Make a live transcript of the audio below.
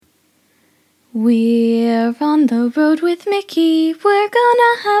We're on the road with Mickey, we're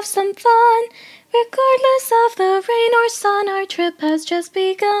gonna have some fun. Regardless of the rain or sun, our trip has just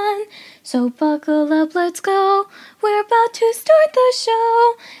begun. So buckle up, let's go, we're about to start the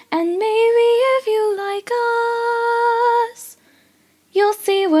show. And maybe if you like us, you'll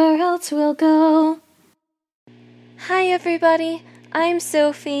see where else we'll go. Hi everybody, I'm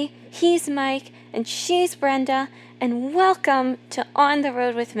Sophie, he's Mike, and she's Brenda, and welcome to On the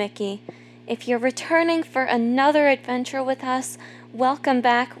Road with Mickey. If you're returning for another adventure with us, welcome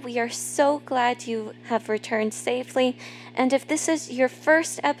back. We are so glad you have returned safely, and if this is your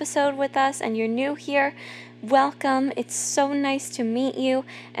first episode with us and you're new here, welcome. It's so nice to meet you,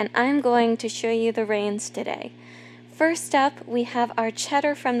 and I'm going to show you the reins today. First up, we have our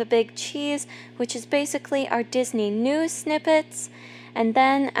Cheddar from the Big Cheese, which is basically our Disney news snippets. And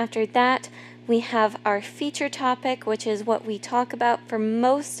then after that, we have our feature topic, which is what we talk about for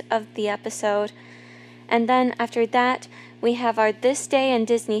most of the episode. And then after that, we have our This Day in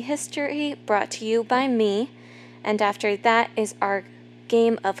Disney History, brought to you by me. And after that is our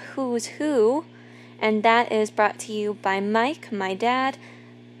game of Who's Who, and that is brought to you by Mike, my dad.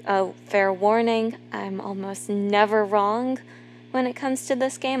 Oh, fair warning, I'm almost never wrong when it comes to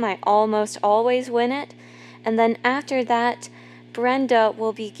this game. I almost always win it. And then after that, Brenda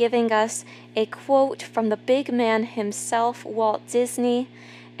will be giving us a quote from the big man himself, Walt Disney,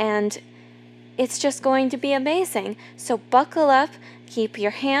 and it's just going to be amazing. So buckle up, keep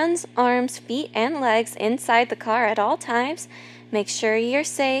your hands, arms, feet, and legs inside the car at all times. Make sure you're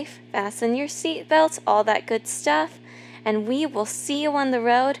safe, fasten your seatbelts, all that good stuff. And we will see you on the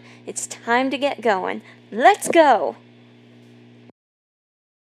road. It's time to get going. Let's go!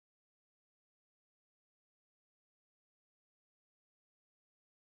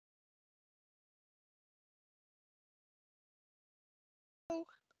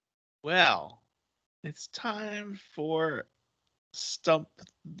 Well, it's time for Stump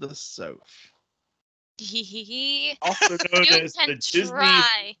the Soph, You also known as can the Disney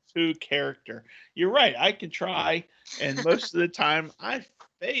try. Who character. You're right, I can try, and most of the time I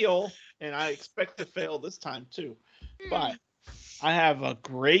fail, and I expect to fail this time too. But I have a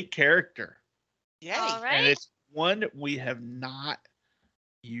great character, All Yay. and right. it's one we have not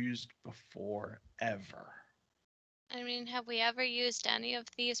used before ever. I mean, have we ever used any of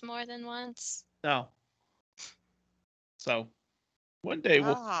these more than once? No. So one day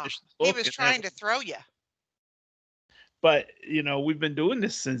we'll Ah, finish the he book was and then trying to throw you. but we've been doing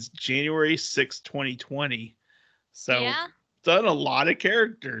this since January 6th, 2020. So Yeah? done a lot of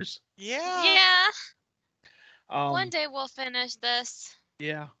characters. Yeah. Yeah. One Um day we'll finish this.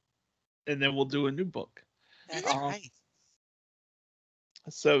 yeah. And then we'll do a new book. That's Um right.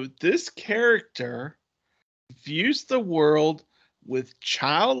 so this character views the world with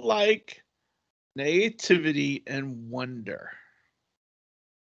childlike naivety and wonder.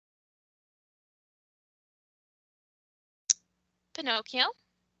 Pinocchio?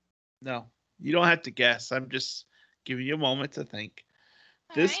 No, you don't have to guess. I'm just giving you a moment to think.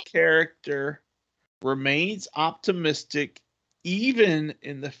 All This right. character remains optimistic even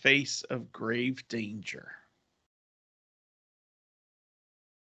in the face of grave danger.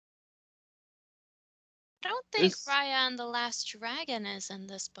 I don't think This Raya and the Last Dragon is in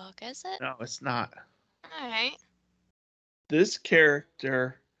this book, is it? No, it's not. All right. This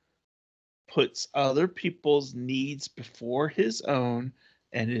character puts other people's needs before his own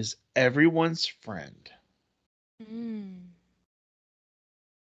and is everyone's friend. Hmm.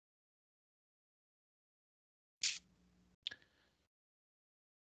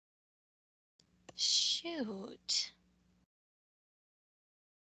 Shoot.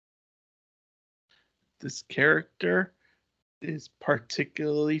 This character is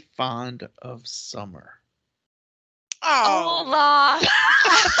particularly fond of summer. Oh. Olaf!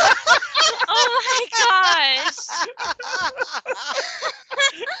 Oh my gosh!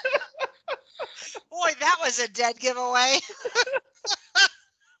 Boy, that was a dead giveaway.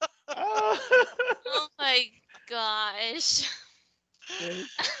 Oh my gosh.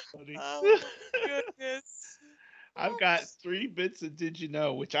 Funny. Oh my goodness. I've got 3 bits of Did You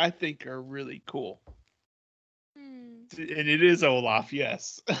Know, which I think are really cool. Hmm. And it is Olaf,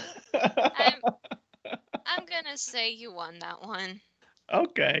 yes. I'm gonna say you won that one.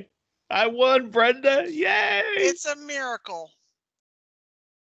 Okay. I won, Brenda. Yay! It's a miracle.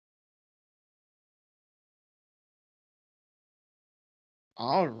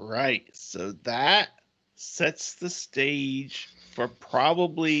 All right. So that sets the stage for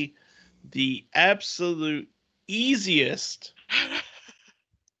probably the absolute easiest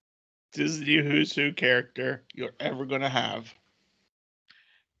Disney Who's Who character you're ever going to have.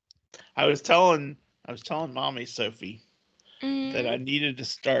 I was telling Mommy Sophie that I Mm, needed to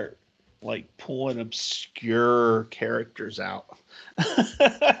start like pulling obscure characters out.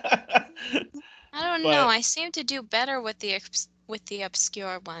 I don't know. But I seem to do better with the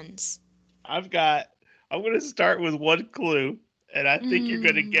obscure ones. I'm going to start with one clue, and I think you're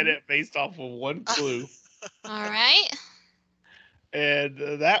going to get Mm, it based off of one clue. all right. And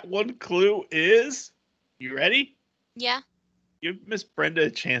that one clue is, you ready? Yeah. Give Miss Brenda a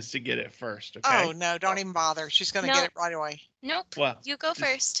chance to get it first, Oh okay? no, don't even bother. She's gonna get No. it right away. Nope. Well, You go just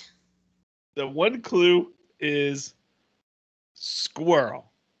first. the one clue is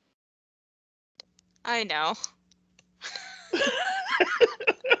squirrel. I know.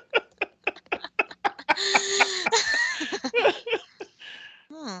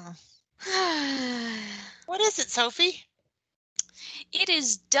 Hmm. What is it, Sophie? It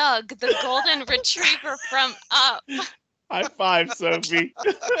is Doug, the golden retriever from Up. High five, Sophie.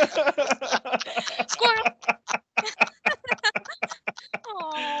 Squirrel.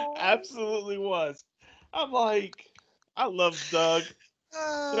 Oh. Absolutely was. I'm like, I love Doug.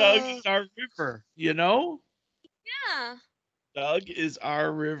 Doug Uh, is our river, you know? Yeah. Doug is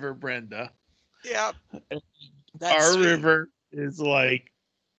our river, Brenda. yeah, that's Our sweet. river is like,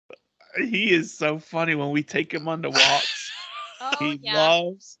 he is so funny when we take him on the walks. Oh He yeah.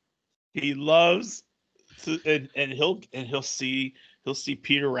 he loves to, and he'll see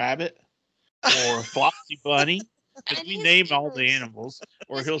Peter Rabbit or Flopsy Bunny, because And we his name all the ears. animals,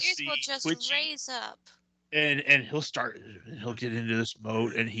 or His he'll ears see will just Twitchy, raise up. and he'll get into this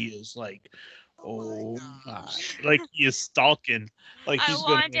mode, and he is like, Oh my oh my, gosh. like he is stalking, like I he's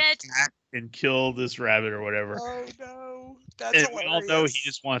gonna want it. attack and kill this rabbit or whatever. Oh no, that's And we all know he hilarious.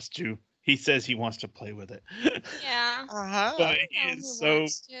 just wants to. He says he wants to play with it, Yeah. Uh-huh. but I he know is he so,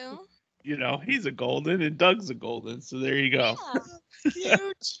 wants to. he's a golden and Doug's a golden. So there you go. Yeah.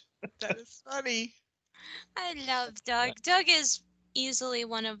 Cute. That is funny. I love Doug. Doug is easily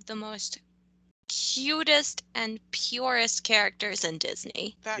one of the most cutest and purest characters in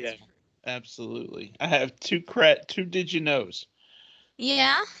Disney. That's Yeah, true. absolutely. I have two did you knows.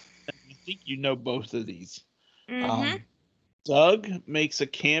 Yeah. I think you know both of these. Mm-hmm. Um, Doug makes a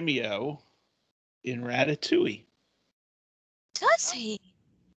cameo in Ratatouille. Does Oh, he?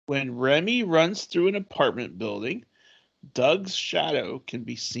 When Remy runs through an apartment building, Doug's shadow can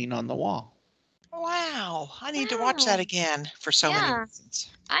be seen on the wall. wow. I need to watch that Wow. again for so many Yeah. reasons.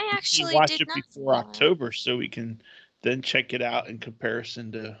 I You actually watch did it not before know that. October so we can then check it out in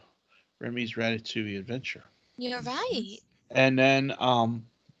comparison to Remy's Ratatouille adventure. You're Mhm. right. And then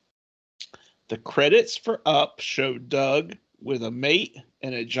the credits for Up show Doug with a mate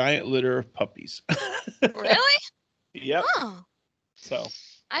and a giant litter of puppies. Really? Yep. Oh. So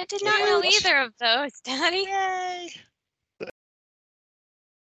I did not know Cute. either of those, Daddy. Yay.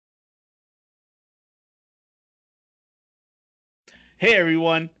 hey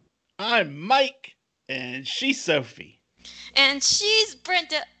everyone, I'm Mike and she's Sophie. And she's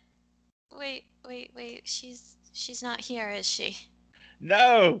Brenda. Wait. She's not here, is she?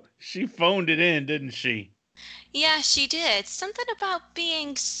 No, she phoned it in, didn't she? Yeah, she did. Something about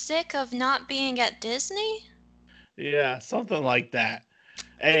being sick of not being at Disney? Yeah, something like that.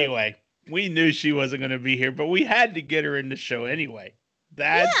 Anyway, we knew she wasn't going to be here, but we had to get her in the show anyway.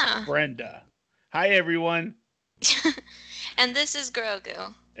 That's Yeah. Brenda. Hi everyone, And this is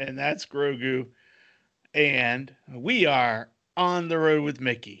Grogu. and that's Grogu, and we are on the road with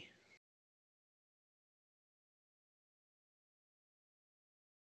Mickey.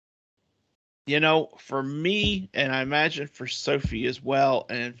 For me, and I imagine for Sophie as well,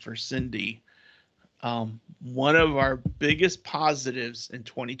 and for Cindy, one of our biggest positives in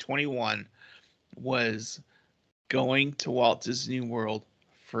 2021 was going to Walt Disney World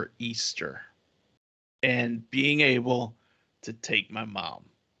for Easter and being able to take my mom.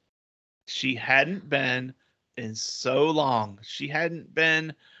 She hadn't been in so long. She hadn't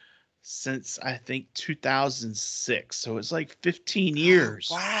been since I think 2006. So it's like 15 years.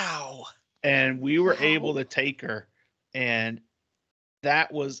 Wow. And we were Wow. able to take her, and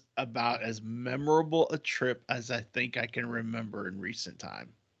that was about as memorable a trip as I think I can remember in recent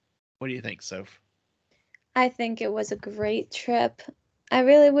time. What do you think, Soph? I think it was a great trip. I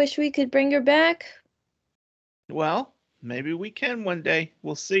really wish we could bring her back. Well, maybe we can one day.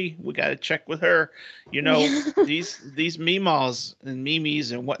 We'll see. We got to check with her. These Meemaws and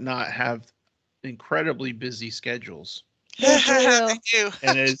Mimis and whatnot have incredibly busy schedules, They They do. do.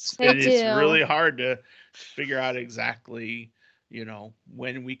 and it's They really do. hard to figure out exactly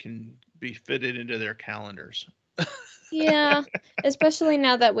when we can be fitted into their calendars. Yeah, especially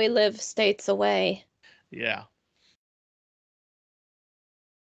now that we live states away. Yeah.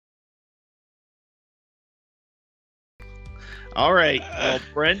 All right. Well,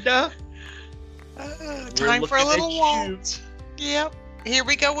 Brenda, Time for a looking little at you. Walt. Yep. Here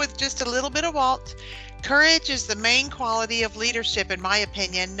we go with just a little bit of Walt. Courage is the main quality of leadership, in my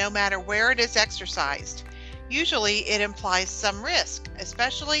opinion, no matter where it is exercised. Usually it implies some risk,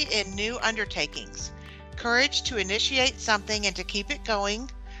 especially in new undertakings. Courage to initiate something and to keep it going,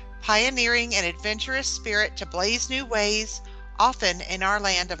 pioneering an adventurous spirit to blaze new ways, often in our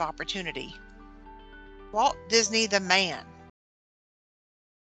land of opportunity. Walt Disney, the man.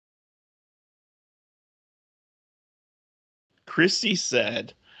 Chrissy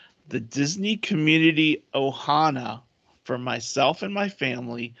said, the Disney community ohana for myself and my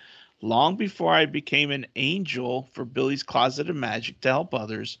family long before I became an angel for Billy's Closet of Magic to help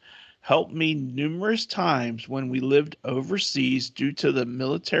others, helped me numerous times when we lived overseas due to the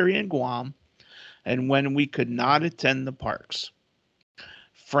military in Guam and when we could not attend the parks.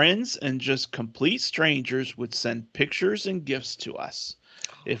 Friends and just complete strangers would send pictures and gifts to us.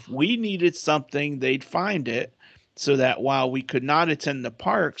 If we needed something, they'd find it, so that while we could not attend the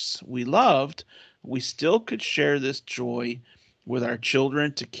parks we loved, we still could share this joy with our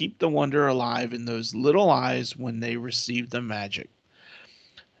children to keep the wonder alive in those little eyes when they receive the magic.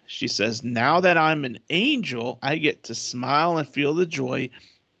 She says, now that I'm an angel, I get to smile and feel the joy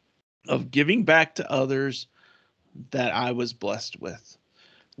of giving back to others that I was blessed with.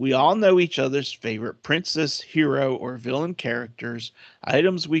 We all know each other's favorite princess, hero, or villain characters,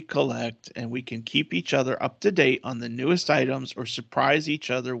 items we collect, and we can keep each other up to date on the newest items or surprise each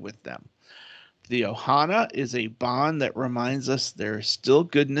other with them. The Ohana is a bond that reminds us there is still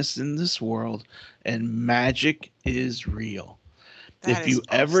goodness in this world and magic is real. That If is you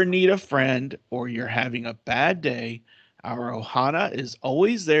ever awesome. need a friend or you're having a bad day, our Ohana is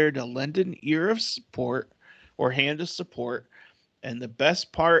always there to lend an ear of support or hand of support. And the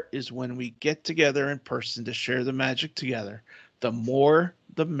best part is when we get together in person to share the magic together. The more,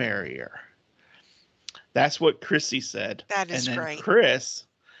 the merrier. That's what Chrissy said. That And is then great.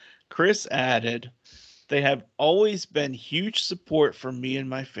 Chris added, they have always been huge support for me and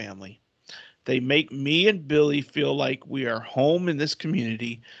my family. They make me and Billy feel like we are home in this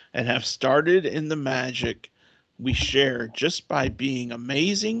community and have started in the magic we share just by being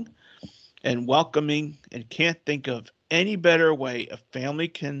amazing and welcoming, and can't think of any better way a family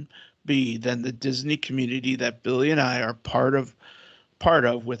can be than the Disney community that Billy and I are part of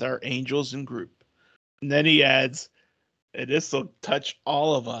with our angels and group. And then he adds, and this will touch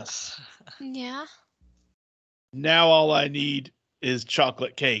all of us. Yeah. Now all I need is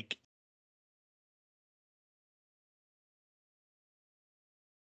chocolate cake.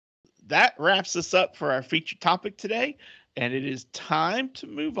 That wraps us up for our featured topic today, and it is time to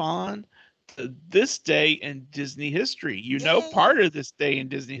move on to this day in Disney history. You know, Yay. part of this day in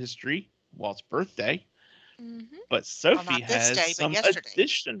Disney history, Walt's birthday, Mm-hmm. but Well, Sophie not this has day, but some yesterday.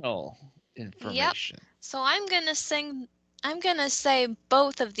 additional Yep. information. So I'm gonna say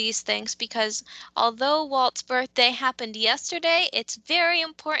both of these things because although Walt's birthday happened yesterday, it's very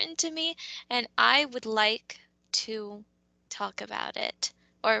important to me and I would like to talk about it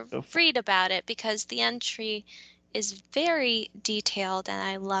or So, read about it because the entry is very detailed and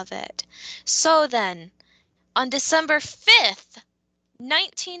I love it. So then, on December 5th,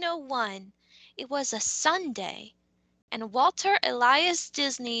 1901, it was a Sunday and Walter Elias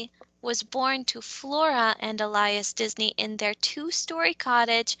Disney was born to Flora and Elias Disney in their two-story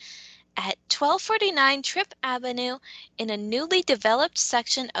cottage at 1249 Tripp Avenue in a newly developed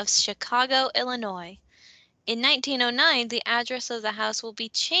section of Chicago, Illinois. In 1909, the address of the house will be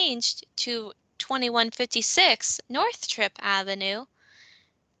changed to 2156 North Tripp Avenue.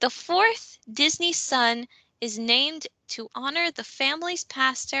 The fourth Disney son is named to honor the family's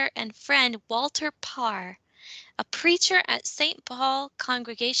pastor and friend Walter Parr, a preacher at St. Paul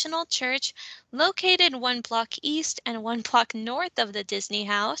Congregational Church, located 1 block east and 1 block north of the Disney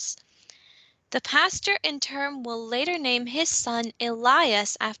house. The pastor in turn will later name his son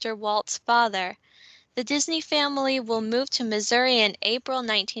Elias after Walt's father. The Disney family will move to Missouri in April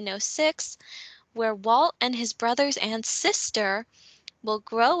 1906, where Walt and his brothers and sister will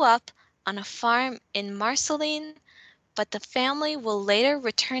grow up on a farm in Marceline, but the family will later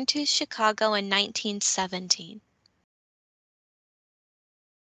return to Chicago in 1917.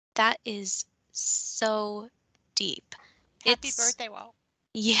 That is so deep. Happy It's birthday, Walt.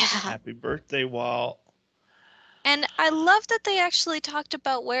 yeah. happy birthday, Walt. And I love that they actually talked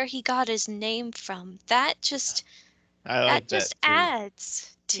about where he got his name from. I like that too.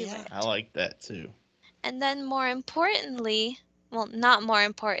 Adds to Yeah. it. I like that too. And then more importantly, well, not more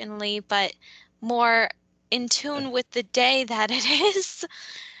importantly, but more in tune with the day that it is,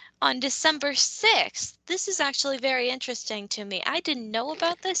 on December 6th, this is actually very interesting to me. I didn't know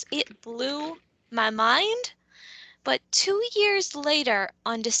about this. It blew my mind. But 2 years later,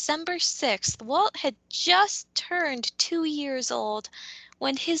 on December 6th, Walt had just turned 2 years old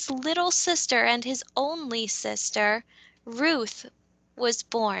when his little sister and his only sister, Ruth, was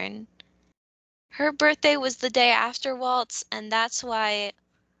born. Her birthday was the day after Walt's, and that's why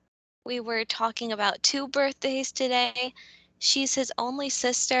we were talking about 2 birthdays today. She's his only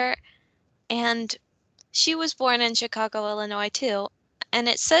sister, and she was born in Chicago, Illinois, too. And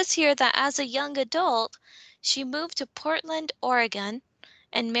it says here that as a young adult, she moved to Portland, Oregon,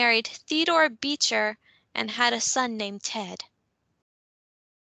 and married Theodore Beecher and had a son named Ted.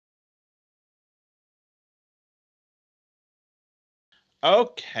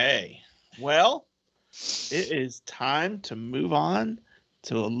 Okay. Well, it is time to move on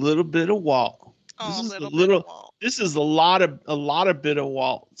to a little bit of Walt. Oh, This is little bit of Walt. This is a lot of bit of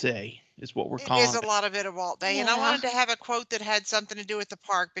Walt Day is what we're It calling is a it. lot of it of Walt Day, and I Yeah. wanted to have a quote that had something to do with the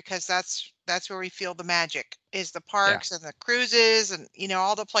park because that's where we feel the magic is the parks and the cruises and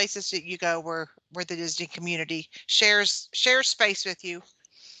all the places that you go where the Disney community shares space with you.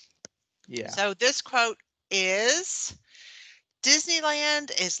 Yeah. So this quote is,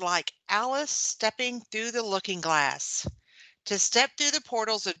 Disneyland is like Alice stepping through the looking glass. To step through the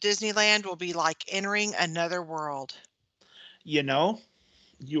portals of Disneyland will be like entering another world.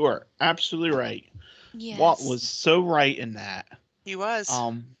 You are absolutely right. Yes. Walt was so right in that. He was.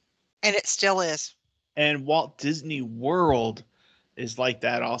 And it still is. And Walt Disney World is like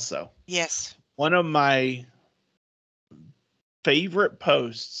that also. Yes. One of my favorite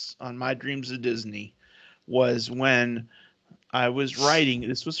posts on My Dreams of Disney was when I was writing,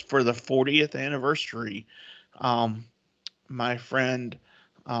 this was for the 40th anniversary. My friend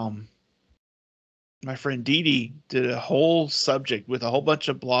Dee Dee did a whole subject with a whole bunch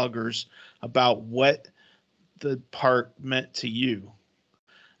of bloggers about what the park meant to you.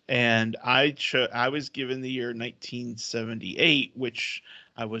 And I was given the year 1978, which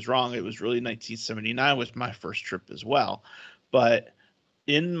I was wrong. It was really 1979 was my first trip as well. But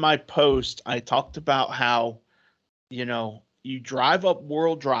in my post, I talked about how, you drive up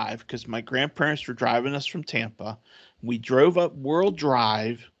World Drive because my grandparents were driving us from Tampa. We drove up World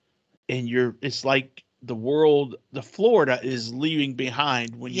Drive, and it's like the Florida is leaving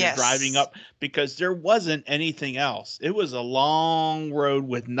behind when you're driving up because there wasn't anything else. It was a long road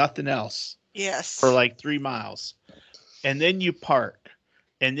with nothing else. Yes. For like 3 miles. And then you park.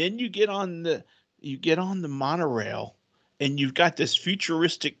 And then you get on the monorail, and you've got this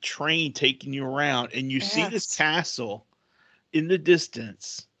futuristic train taking you around, and you see this castle in the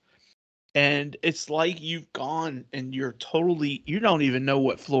distance. And it's like you've gone and you don't even know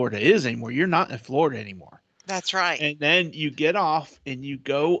what Florida is anymore. You're not in Florida anymore. That's right. And then you get off and you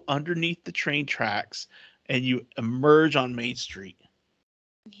go underneath the train tracks and you emerge on Main Street.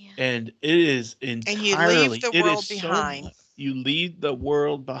 Yeah. And it is entirely, and you leave the world behind. You leave the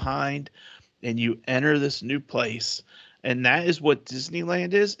world behind and you enter this new place. And that is what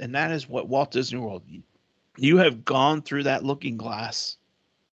Disneyland is. And that is what Walt Disney World. You have gone through that looking glass.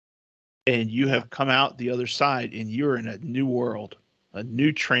 And you have come out the other side, and you're in a new world, a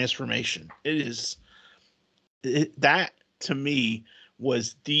new transformation. That to me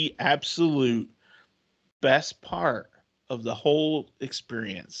was the absolute best part of the whole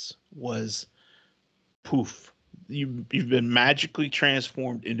experience. Was poof, you've been magically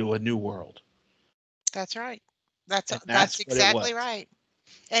transformed into a new world. That's right. That's exactly right.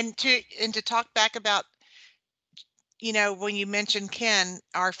 And to talk back about, when you mentioned Ken,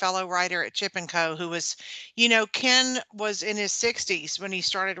 our fellow writer at Chip & Co., who was, Ken was in his 60s when he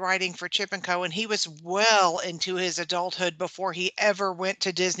started writing for Chip & Co., and he was well into his adulthood before he ever went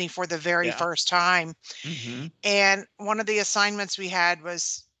to Disney for the very first time. Mm-hmm. And one of the assignments we had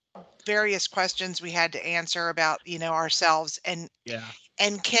was various questions we had to answer about, ourselves. And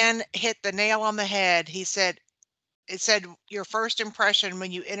Ken hit the nail on the head. He said, it said your first impression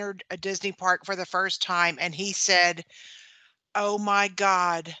when you entered a Disney park for the first time. And he said, "Oh my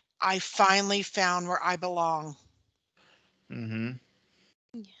God, I finally found where I belong." Mm-hmm.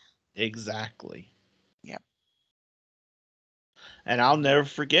 Yeah. Exactly. Yep. And I'll never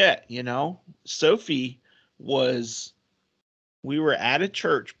forget, Sophie we were at a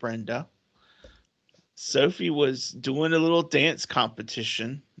church, Brenda. Sophie was doing a little dance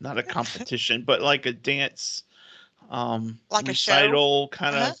competition, not a competition, but like a dance like recital a show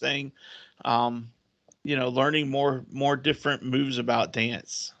kind of thing. Learning more different moves about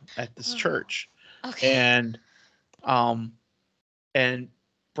dance at this church. Okay. And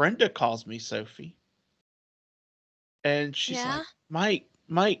Brenda calls me Sophie. And she's like,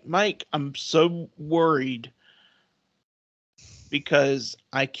 Mike, I'm so worried because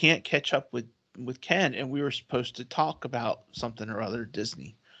I can't catch up with Ken, and we were supposed to talk about something or other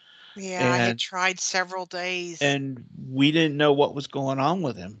Disney. Yeah, I had tried several days. And we didn't know what was going on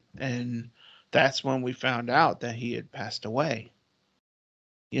with him. And that's when we found out that he had passed away.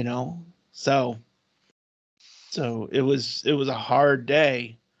 You know? So it was a hard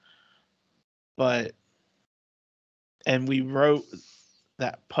day. And we wrote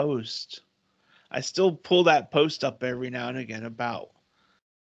that post. I still pull that post up every now and again about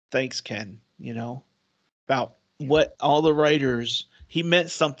thanks, Ken, you know, about what all the writers, he meant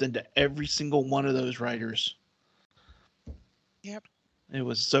something to every single one of those writers. Yep. It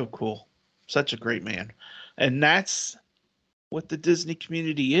was so cool. Such a great man. And that's what the Disney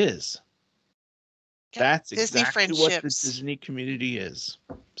community is. Yep. That's Disney exactly what the friendships. Disney community is.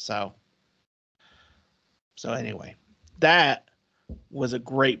 So anyway, that was a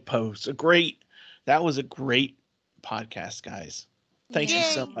great post. That was a great podcast, guys. Thank you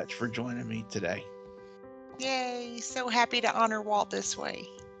so much for joining me today. Yay. So happy to honor Walt this way.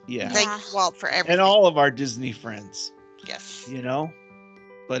 Yeah. Thank you, Walt, for everything. And all of our Disney friends. Yes. You know?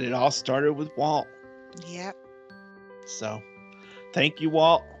 But it all started with Walt. Yep. So thank you,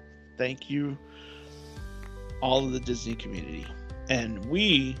 Walt. Thank you, all of the Disney community. And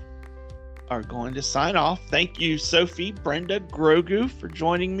we are going to sign off. Thank you, Sophie, Brenda, Grogu, for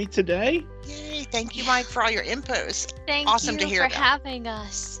joining me today. Yay. Thank you, Mike, for all your inputs. Thank Awesome you to hear for about. having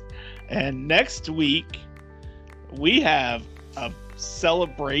us. And next week, we have a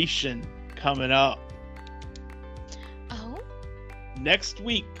celebration coming up. Oh? Next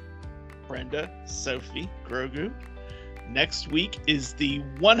week, Brenda, Sophie, Grogu, next week is the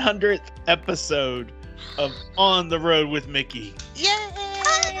 100th episode of On the Road with Mickey. Yay!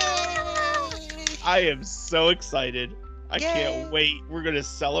 I am so excited. I can't wait. We're going to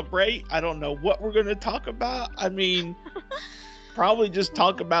celebrate. I don't know what we're going to talk about. I mean, probably just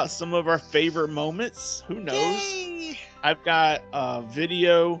talk about some of our favorite moments. Who knows? Yay! I've got a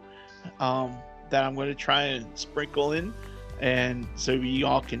video that I'm going to try and sprinkle in, and so you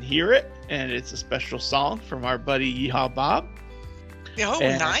all can hear it. And it's a special song from our buddy Yeehaw Bob. Oh,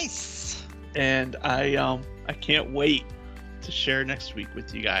 And- nice. And I can't wait to share next week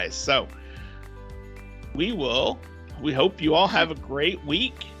with you guys. So we hope you all have a great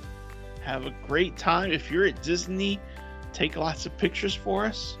week. Have a great time. If you're at Disney, take lots of pictures for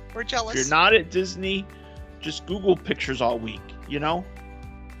us. We're jealous. If you're not at Disney, just Google pictures all week, you know?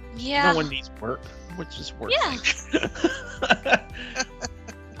 Yeah. No one needs work. Which is work. Yeah.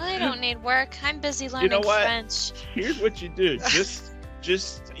 I don't need work. I'm busy learning what? French. Here's what you do. Just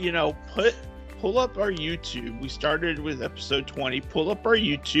pull up our YouTube. We started with episode 20. Pull up our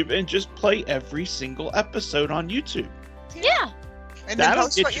YouTube and just play every single episode on YouTube. Yeah. And then That'll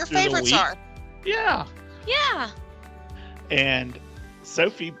post get what you your through the favorites week. are. Yeah. Yeah. And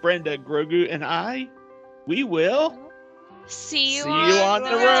Sophie, Brenda, Grogu, and I, we will See you see you on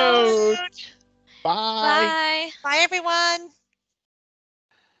the road. Bye. Bye. Bye, everyone.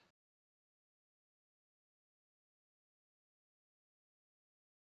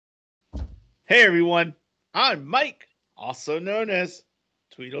 Hey everyone, I'm Mike, also known as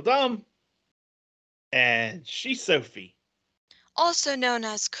Tweedledum, and she's Sophie. Also known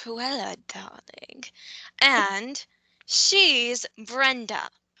as Cruella, darling. And she's Brenda.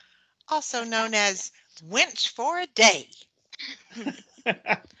 Also known as Winch for a Day.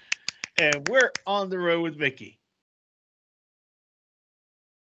 And we're on the road with Mickey.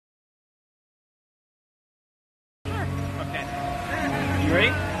 Okay. You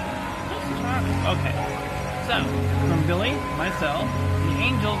ready? Okay. So, from Billy, myself, the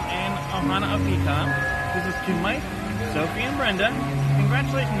Angels, and Ohana Apika, this is to Mike, Sophie, and Brenda.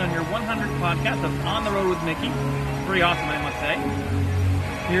 Congratulations on your 100th podcast of On the Road with Mickey. Pretty awesome, I must say.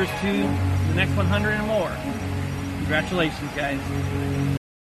 Here's to the next 100 and more. Congratulations, guys.